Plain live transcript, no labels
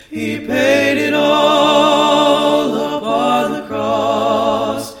He paid it all upon the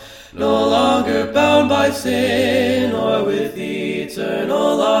cross, no longer bound by sin or with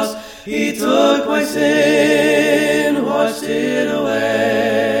eternal loss. He took my sin, washed it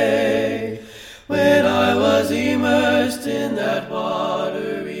away, when I was immersed in that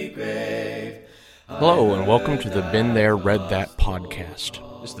watery grave. Hello, and welcome to the Been There, Read That podcast.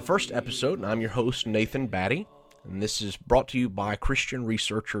 This is the first episode, and I'm your host, Nathan Batty, and this is brought to you by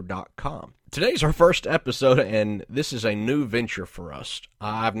ChristianResearcher.com. Today's our first episode, and this is a new venture for us.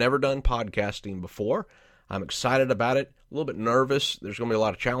 I've never done podcasting before. I'm excited about it, a little bit nervous. There's going to be a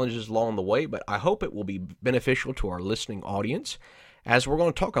lot of challenges along the way, but I hope it will be beneficial to our listening audience, as we're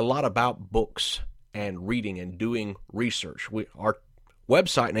going to talk a lot about books and reading and doing research. Our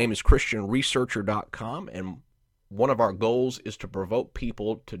website name is ChristianResearcher.com, and one of our goals is to provoke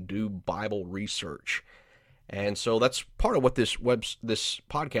people to do Bible research. And so that's part of what this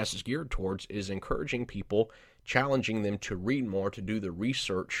podcast is geared towards, is encouraging people, challenging them to read more, to do the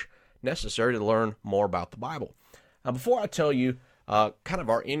research necessary to learn more about the Bible. Now, before I tell you kind of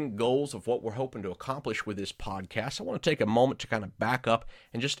our end goals of what we're hoping to accomplish with this podcast, I want to take a moment to kind of back up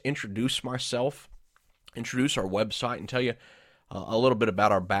and just introduce myself, introduce our website, and tell you a little bit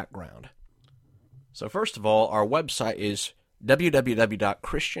about our background. So first of all, our website is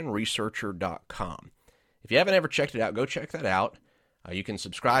www.christianresearcher.com. If you haven't ever checked it out, go check that out. You can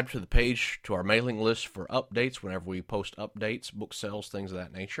subscribe to the page, to our mailing list for updates whenever we post updates, book sales, things of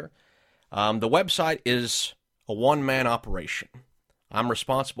that nature. The website is a one-man operation. I'm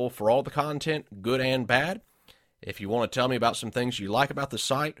responsible for all the content, good and bad. If you want to tell me about some things you like about the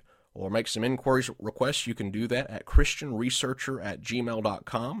site or make some inquiries, requests, you can do that at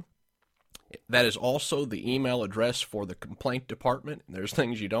christianresearcher@gmail.com. That is also the email address for the complaint department. There's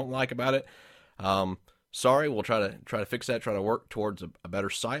things you don't like about it. Sorry, we'll try to fix that, try to work towards a better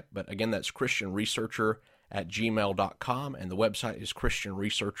site. But again, that's christianresearcher@gmail.com, and the website is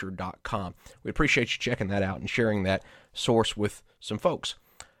christianresearcher.com. We appreciate you checking that out and sharing that source with some folks.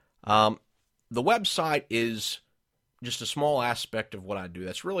 The website is just a small aspect of what I do.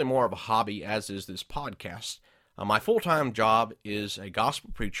 That's really more of a hobby, as is this podcast. My full-time job is a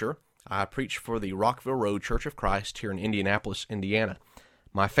gospel preacher. I preach for the Rockville Road Church of Christ here in Indianapolis, Indiana.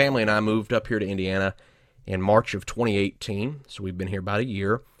 My family and I moved up here to Indiana in March of 2018, so we've been here about a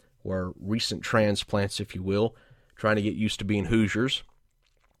year. We're recent transplants, if you will, trying to get used to being Hoosiers.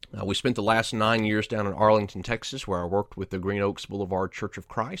 We spent the last 9 years down in Arlington, Texas, where I worked with the Green Oaks Boulevard Church of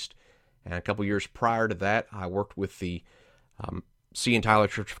Christ. And a couple years prior to that, I worked with the C. and Tyler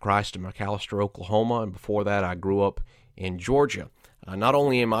Church of Christ in McAlester, Oklahoma. And before that, I grew up in Georgia. Not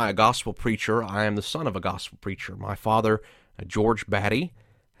only am I a gospel preacher, I am the son of a gospel preacher. My father, George Batty,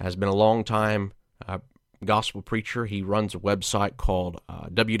 has been a long-time gospel preacher. He runs a website called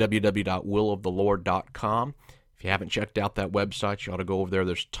www.willofthelord.com. If you haven't checked out that website, you ought to go over there.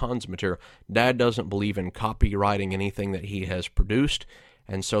 There's tons of material. Dad doesn't believe in copywriting anything that he has produced,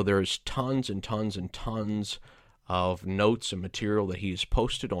 and so there's tons and tons and tons of notes and material that he has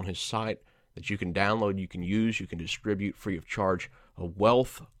posted on his site that you can download, you can use, you can distribute free of charge. A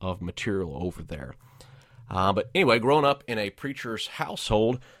wealth of material over there. But anyway, growing up in a preacher's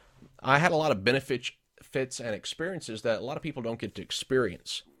household, I had a lot of benefits and experiences that a lot of people don't get to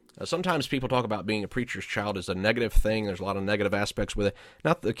experience. Sometimes people talk about being a preacher's child as a negative thing. There's a lot of negative aspects with it.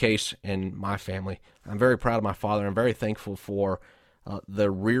 Not the case in my family. I'm very proud of my father. I'm very thankful for the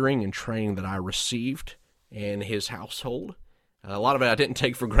rearing and training that I received in his household. A lot of it I didn't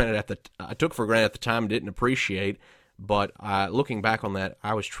take for granted I took for granted at the time and didn't appreciate. But looking back on that,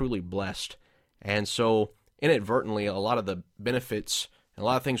 I was truly blessed. And so, inadvertently, a lot of the benefits and a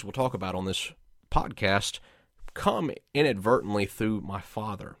lot of things we'll talk about on this podcast come inadvertently through my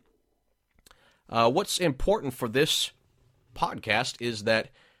father. What's important for this podcast is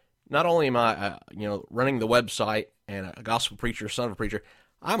that not only am I, running the website and a gospel preacher, son of a preacher,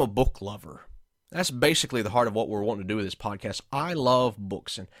 I'm a book lover. That's basically the heart of what we're wanting to do with this podcast. I love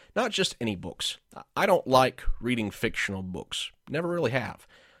books, and not just any books. I don't like reading fictional books. Never really have.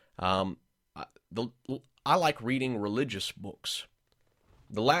 I like reading religious books.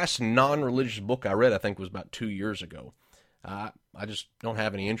 The last non-religious book I read, I think, was about 2 years ago. I just don't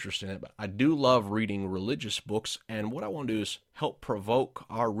have any interest in it, but I do love reading religious books, and what I want to do is help provoke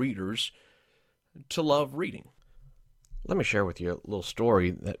our readers to love reading. Let me share with you a little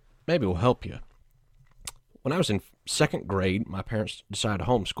story that maybe will help you. When I was in second grade, my parents decided to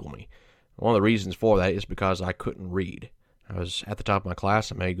homeschool me. One of the reasons for that is because I couldn't read. I was at the top of my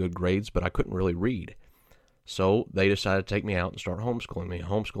class, I made good grades, but I couldn't really read. So they decided to take me out and start homeschooling me.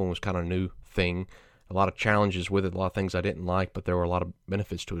 Homeschooling was kind of a new thing a lot of challenges with it, a lot of things I didn't like, but there were a lot of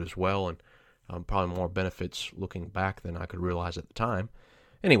benefits to it as well, and probably more benefits looking back than I could realize at the time.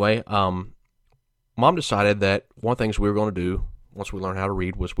 Anyway, Mom decided that one of the things we were going to do once we learned how to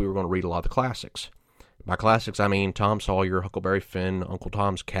read was we were going to read a lot of the classics. By classics, I mean Tom Sawyer, Huckleberry Finn, Uncle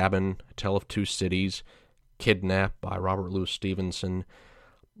Tom's Cabin, A Tale of Two Cities, Kidnapped by Robert Louis Stevenson,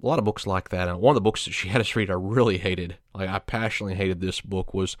 a lot of books like that. And one of the books that she had us read I really hated, like I passionately hated this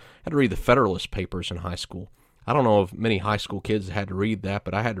book, was I had to read the Federalist Papers in high school. I don't know if many high school kids had to read that,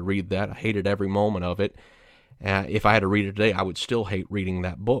 but I had to read that. I hated every moment of it. If I had to read it today, I would still hate reading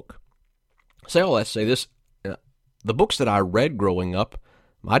that book. Say all that to say this, the books that I read growing up,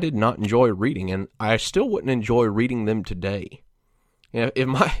 I did not enjoy reading, and I still wouldn't enjoy reading them today. You know,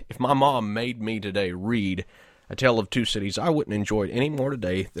 if my mom made me today read A Tale of Two Cities, I wouldn't enjoy it any more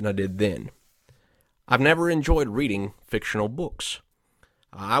today than I did then. I've never enjoyed reading fictional books.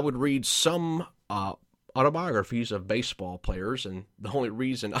 I would read some autobiographies of baseball players, and the only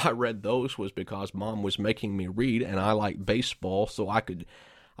reason I read those was because Mom was making me read, and I liked baseball, so I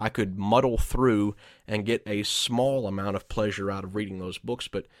could muddle through and get a small amount of pleasure out of reading those books,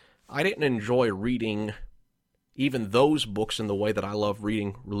 but I didn't enjoy reading even those books in the way that I love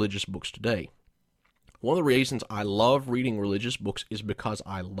reading religious books today. One of the reasons I love reading religious books is because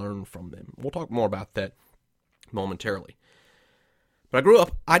I learn from them. We'll talk more about that momentarily. But I grew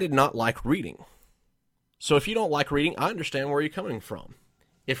up, I did not like reading. So if you don't like reading, I understand where you're coming from.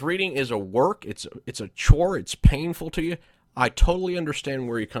 If reading is a work, it's a chore, it's painful to you, I totally understand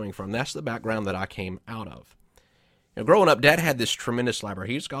where you're coming from. That's the background that I came out of. You know, growing up, Dad had this tremendous library.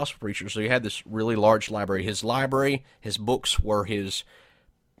 He was a gospel preacher, so he had this really large library. His library, his books were his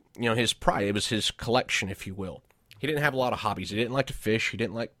pride. It was his collection, if you will. He didn't have a lot of hobbies. He didn't like to fish. He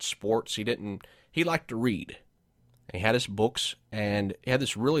didn't like sports. He liked to read. And he had his books, and he had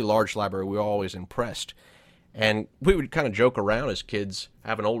this really large library. We were always impressed. And we would kind of joke around as kids. I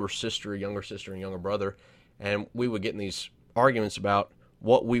have an older sister, a younger sister, and a younger brother, and we would get in these arguments about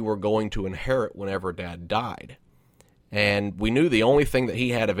what we were going to inherit whenever Dad died. And we knew the only thing that he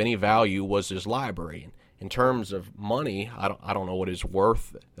had of any value was his library. In terms of money, I don't know what it's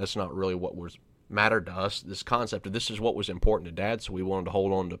worth. That's not really what was mattered to us. This concept of this is what was important to Dad, so we wanted to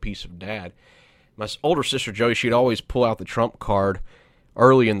hold on to a piece of Dad. My older sister, Joey, she'd always pull out the trump card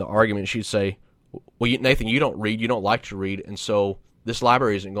early in the argument. She'd say, well, Nathan, you don't read, you don't like to read, and so this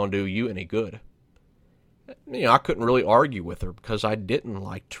library isn't going to do you any good. You know, I couldn't really argue with her because I didn't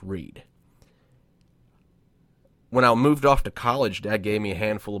like to read. When I moved off to college, Dad gave me a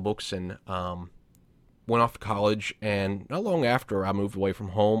handful of books and went off to college. And not long after I moved away from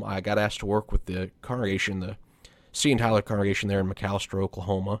home, I got asked to work with the congregation, the C. and Tyler congregation there in McAlester,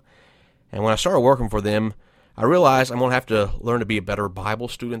 Oklahoma. And when I started working for them, I realized I'm going to have to learn to be a better Bible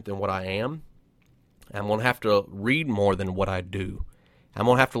student than what I am. I'm going to have to read more than what I do. I'm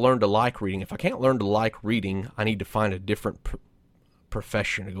going to have to learn to like reading. If I can't learn to like reading, I need to find a different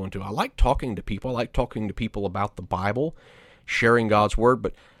profession to go into. I like talking to people. I like talking to people about the Bible, sharing God's Word,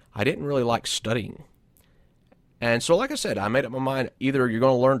 but I didn't really like studying. And so, like I said, I made up my mind, either you're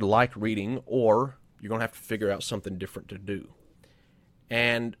going to learn to like reading or you're going to have to figure out something different to do.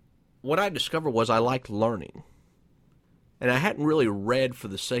 And what I discovered was I liked learning. And I hadn't really read for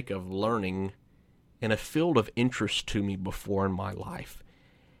the sake of learning in a field of interest to me before in my life.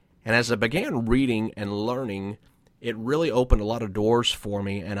 And as I began reading and learning, it really opened a lot of doors for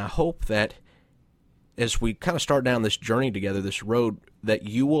me, and I hope that as we kind of start down this journey together, this road, that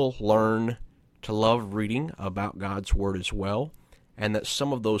you will learn to love reading about God's Word as well, and that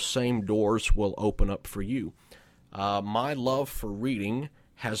some of those same doors will open up for you. My love for reading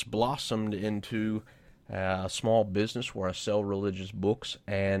has blossomed into a small business where I sell religious books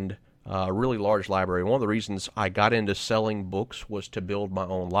and a really large library. One of the reasons I got into selling books was to build my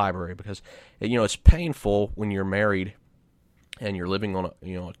own library because, you know, it's painful when you're married and you're living on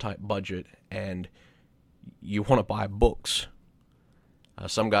a tight budget and you want to buy books.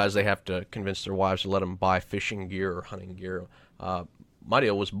 Some guys, they have to convince their wives to let them buy fishing gear or hunting gear. My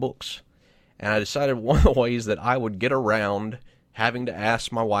deal was books. And I decided one of the ways that I would get around having to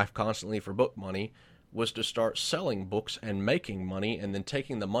ask my wife constantly for book money was to start selling books and making money, and then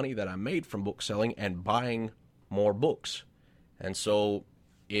taking the money that I made from book selling and buying more books. And so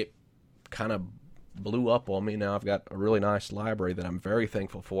it kind of blew up on me. Now I've got a really nice library that I'm very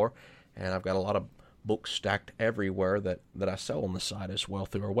thankful for, and I've got a lot of books stacked everywhere that I sell on the site as well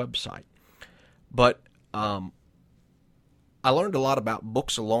through our website. But I learned a lot about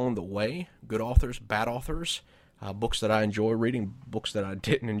books along the way, good authors, bad authors, books that I enjoy reading, books that I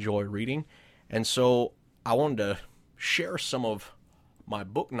didn't enjoy reading. And so I wanted to share some of my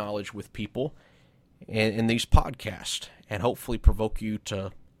book knowledge with people in these podcasts and hopefully provoke you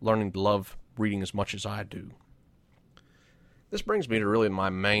to learning to love reading as much as I do. This brings me to really my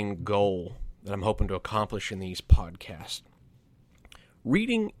main goal that I'm hoping to accomplish in these podcasts.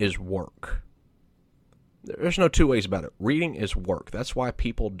 Reading is work. There's no two ways about it. Reading is work. That's why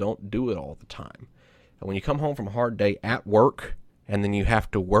people don't do it all the time. And when you come home from a hard day at work and then you have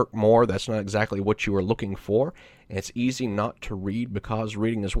to work more, that's not exactly what you were looking for. And it's easy not to read because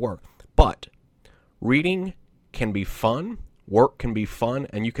reading is work. But reading can be fun, work can be fun,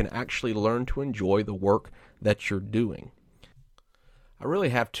 and you can actually learn to enjoy the work that you're doing. I really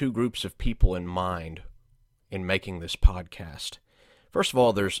have two groups of people in mind in making this podcast. First of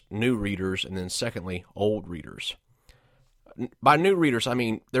all, there's new readers, and then secondly, old readers. By new readers, I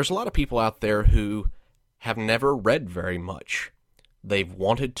mean there's a lot of people out there who have never read very much. They've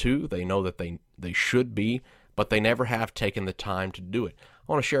wanted to, they know that they should be, but they never have taken the time to do it.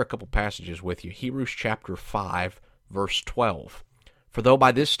 I want to share a couple passages with you. Hebrews chapter 5, verse 12. For though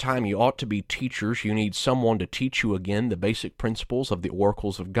by this time you ought to be teachers, you need someone to teach you again the basic principles of the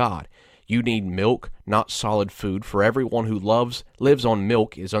oracles of God. You need milk, not solid food, for everyone who lives on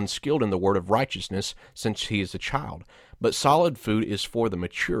milk is unskilled in the word of righteousness, since he is a child. But solid food is for the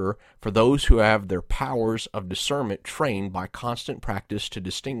mature, for those who have their powers of discernment trained by constant practice to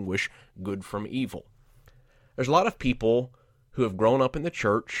distinguish good from evil. There's a lot of people who have grown up in the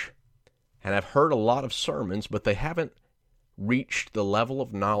church and have heard a lot of sermons, but they haven't reached the level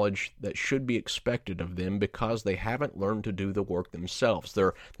of knowledge that should be expected of them because they haven't learned to do the work themselves.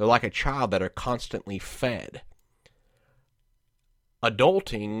 They're like a child that are constantly fed.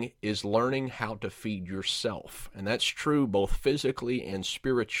 Adulting is learning how to feed yourself, and that's true both physically and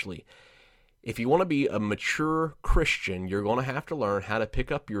spiritually. If you want to be a mature Christian, you're going to have to learn how to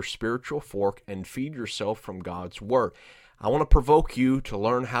pick up your spiritual fork and feed yourself from God's Word. I want to provoke you to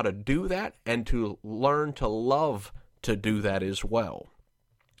learn how to do that and to learn to love to do that as well.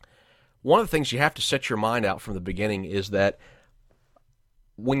 One of the things you have to set your mind out from the beginning is that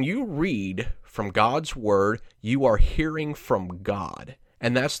when you read from God's Word, you are hearing from God.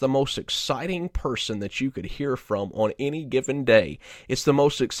 And that's the most exciting person that you could hear from on any given day. It's the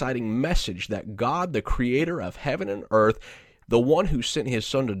most exciting message that God, the creator of heaven and earth, the one who sent his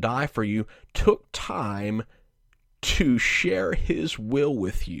son to die for you, took time to share his will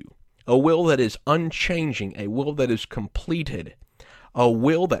with you. A will that is unchanging, a will that is completed, a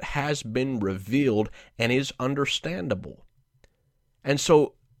will that has been revealed and is understandable. And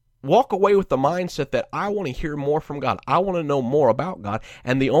so walk away with the mindset that I want to hear more from God. I want to know more about God.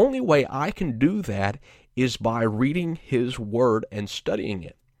 And the only way I can do that is by reading His Word and studying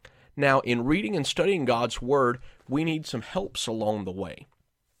it. Now, in reading and studying God's Word, we need some helps along the way.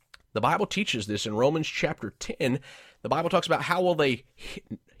 The Bible teaches this in Romans chapter 10. The Bible talks about how will they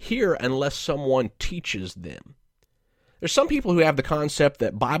hear unless someone teaches them. There's some people who have the concept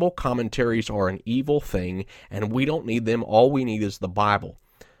that Bible commentaries are an evil thing and we don't need them. All we need is the Bible.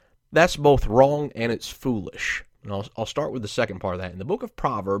 That's both wrong and it's foolish. And I'll start with the second part of that. In the book of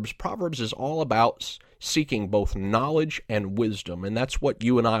Proverbs, Proverbs is all about seeking both knowledge and wisdom, and that's what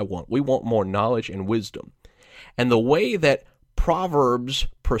you and I want. We want more knowledge and wisdom. And the way that Proverbs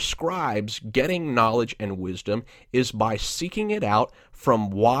prescribes getting knowledge and wisdom is by seeking it out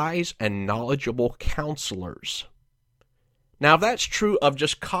from wise and knowledgeable counselors. Now, if that's true of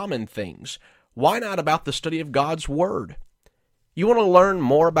just common things, why not about the study of God's Word? You want to learn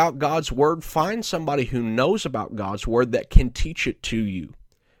more about God's Word? Find somebody who knows about God's Word that can teach it to you.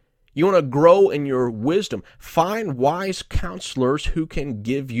 You want to grow in your wisdom? Find wise counselors who can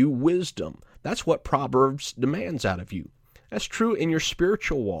give you wisdom. That's what Proverbs demands out of you. That's true in your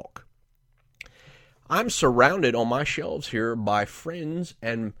spiritual walk. I'm surrounded on my shelves here by friends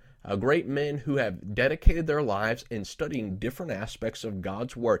and great men who have dedicated their lives in studying different aspects of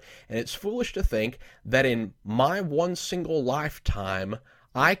God's Word. And it's foolish to think that in my one single lifetime,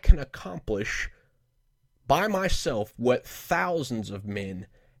 I can accomplish by myself what thousands of men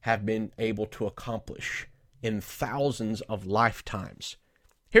have been able to accomplish in thousands of lifetimes.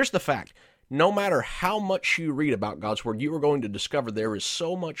 Here's the fact. No matter how much you read about God's Word, you are going to discover there is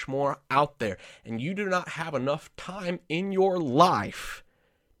so much more out there, and you do not have enough time in your life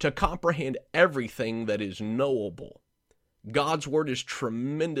to comprehend everything that is knowable. God's Word is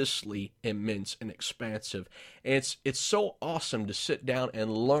tremendously immense and expansive, and it's so awesome to sit down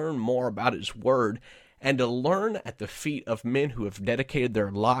and learn more about His Word and to learn at the feet of men who have dedicated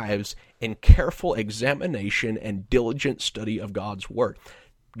their lives in careful examination and diligent study of God's Word.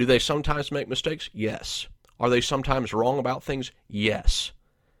 Do they sometimes make mistakes? Yes. Are they sometimes wrong about things? Yes.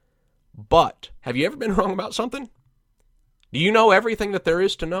 But have you ever been wrong about something? Do you know everything that there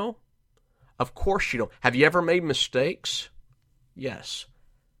is to know? Of course you don't. Have you ever made mistakes? Yes.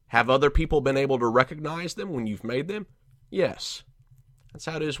 Have other people been able to recognize them when you've made them? Yes. That's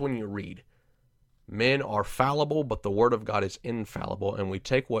how it is when you read. Men are fallible, but the Word of God is infallible, and we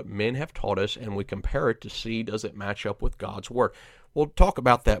take what men have taught us and we compare it to see does it match up with God's Word. We'll talk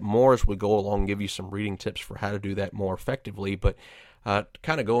about that more as we go along, give you some reading tips for how to do that more effectively, but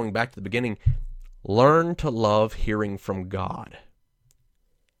kind of going back to the beginning, learn to love hearing from God.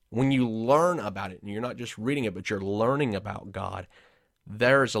 When you learn about it, and you're not just reading it, but you're learning about God,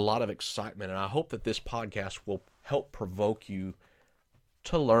 there's a lot of excitement, and I hope that this podcast will help provoke you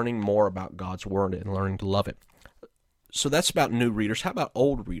to learning more about God's Word and learning to love it. So that's about new readers. How about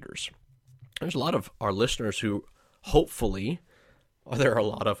old readers? There's a lot of our listeners who hopefully, or there are a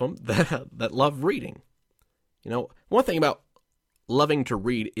lot of them, that love reading. You know, one thing about loving to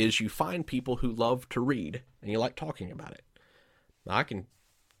read is you find people who love to read, and you like talking about it. Now, I can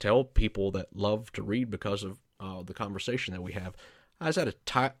tell people that love to read because of the conversation that we have. I was at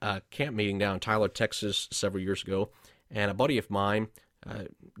a camp meeting down in Tyler, Texas several years ago, and a buddy of mine,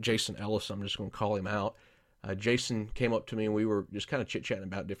 Jason Ellis, I'm just going to call him out. Jason came up to me and we were just kind of chit-chatting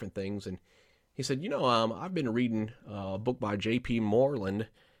about different things, and he said, I've been reading a book by J.P. Moreland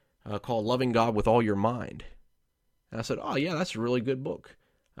called Loving God with All Your Mind. And I said, oh yeah, that's a really good book.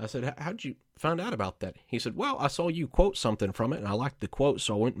 I said, how'd you find out about that? He said, well, I saw you quote something from it, and I liked the quote,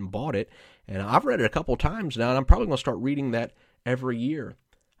 so I went and bought it, and I've read it a couple times now, and I'm probably going to start reading that every year.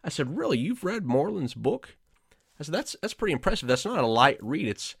 I said, really, you've read Moreland's book? I said, that's pretty impressive. That's not a light read.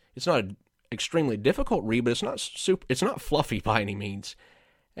 It's not an extremely difficult read, but it's not fluffy by any means.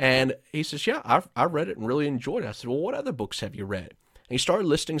 And he says, yeah, I read it and really enjoyed it. I said, well, what other books have you read? And he started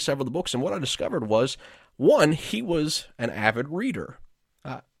listing several of the books, and what I discovered was, one, he was an avid reader.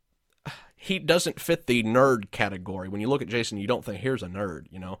 He doesn't fit the nerd category. When you look at Jason, you don't think, here's a nerd,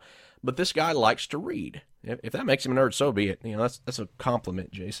 But this guy likes to read. If that makes him a nerd, so be it. That's a compliment,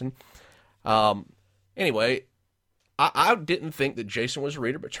 Jason. Anyway, I didn't think that Jason was a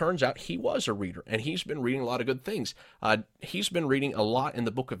reader, but turns out he was a reader, and he's been reading a lot of good things. He's been reading a lot in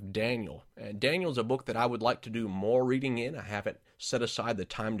the book of Daniel. And Daniel's a book that I would like to do more reading in. I haven't set aside the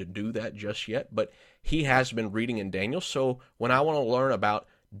time to do that just yet, but he has been reading in Daniel. So when I want to learn about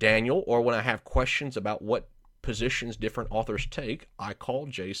Daniel, or when I have questions about what positions different authors take, I call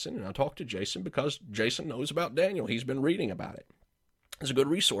Jason and I talk to Jason because Jason knows about Daniel. He's been reading about it. It's a good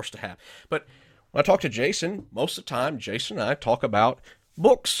resource to have. But when I talk to Jason, most of the time, Jason and I talk about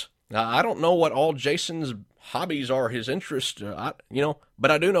books. Now, I don't know what all Jason's hobbies are, his interests,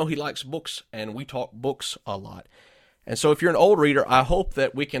 but I do know he likes books, and we talk books a lot. And so if you're an old reader, I hope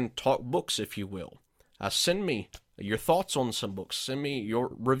that we can talk books, if you will. Send me your thoughts on some books. Send me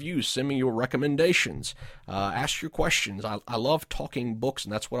your reviews. Send me your recommendations. Ask your questions. I love talking books,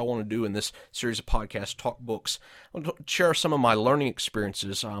 and that's what I want to do in this series of podcasts, talk books. I want to share some of my learning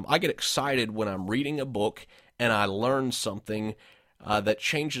experiences. I get excited when I'm reading a book and I learn something that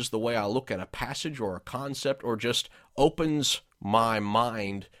changes the way I look at a passage or a concept, or just opens my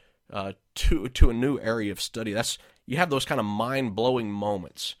mind to a new area of study. You have those kind of mind-blowing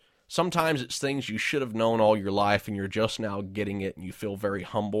moments. Sometimes it's things you should have known all your life and you're just now getting it and you feel very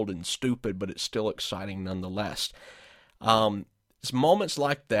humbled and stupid, but it's still exciting nonetheless. It's moments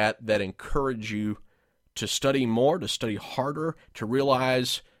like that encourage you to study more, to study harder, to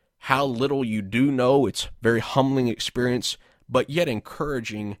realize how little you do know. It's a very humbling experience, but yet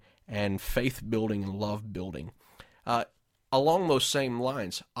encouraging and faith-building and love-building. Along those same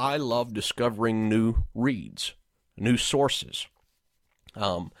lines, I love discovering new reads, new sources.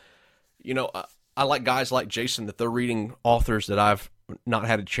 I like guys like Jason that they're reading authors that I've not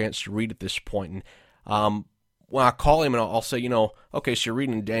had a chance to read at this point. And when I call him and I'll say, okay, so you're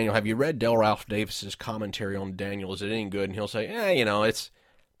reading Daniel. Have you read Del Ralph Davis's commentary on Daniel? Is it any good? And he'll say,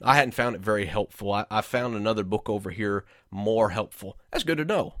 I hadn't found it very helpful. I found another book over here more helpful. That's good to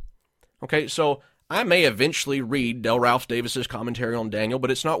know. Okay, so I may eventually read Del Ralph Davis's commentary on Daniel, but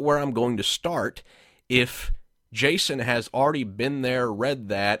it's not where I'm going to start. If Jason has already been there, read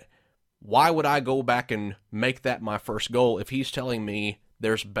that, why would I go back and make that my first goal if he's telling me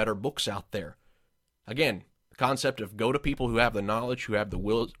there's better books out there? Again, the concept of go to people who have the knowledge, who have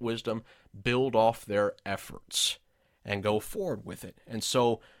the wisdom, build off their efforts, and go forward with it. And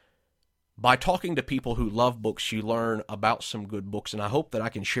so by talking to people who love books, you learn about some good books, and I hope that I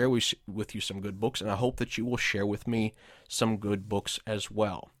can share with you some good books, and I hope that you will share with me some good books as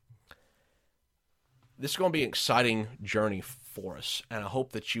well. This is going to be an exciting journey for us, and I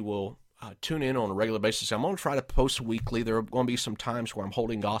hope that you will tune in on a regular basis. I'm going to try to post weekly. There are going to be some times where I'm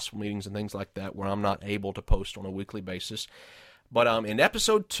holding gospel meetings and things like that where I'm not able to post on a weekly basis. But in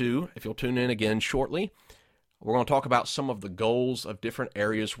episode 2, if you'll tune in again shortly, we're going to talk about some of the goals of different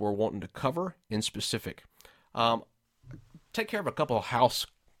areas we're wanting to cover in specific. Take care of a couple of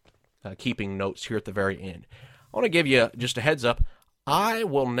housekeeping notes here at the very end. I want to give you just a heads up. I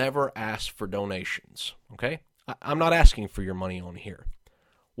will never ask for donations, okay? I'm not asking for your money on here.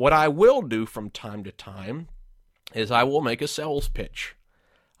 What I will do from time to time is I will make a sales pitch.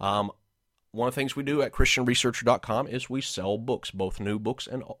 One of the things we do at ChristianResearcher.com is we sell books, both new books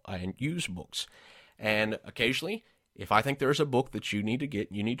and used books. And occasionally, if I think there's a book that you need to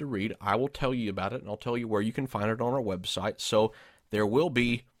get, you need to read, I will tell you about it, and I'll tell you where you can find it on our website. So there will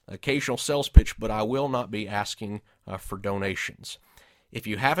be occasional sales pitch, but I will not be asking for donations. If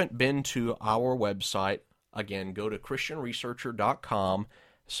you haven't been to our website, again, go to ChristianResearcher.com,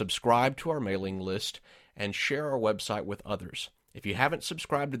 subscribe to our mailing list, and share our website with others. If you haven't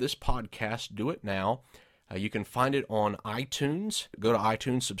subscribed to this podcast, do it now. You can find it on iTunes. Go to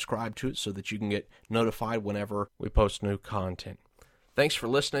iTunes, subscribe to it so that you can get notified whenever we post new content. Thanks for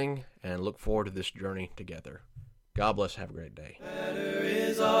listening, and look forward to this journey together. God bless. Have a great day. Better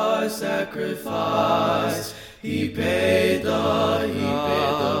is our sacrifice. He paid the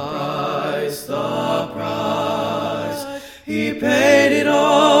price. He paid it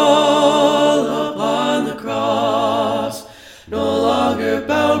all upon the cross. No longer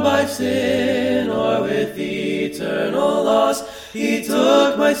bound by sin or with eternal loss. He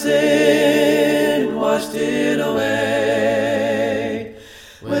took my sin, washed it away.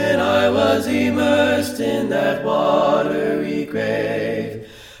 When I was immersed in that watery grave,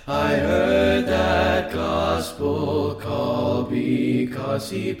 I heard that gospel call because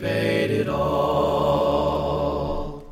he paid it all.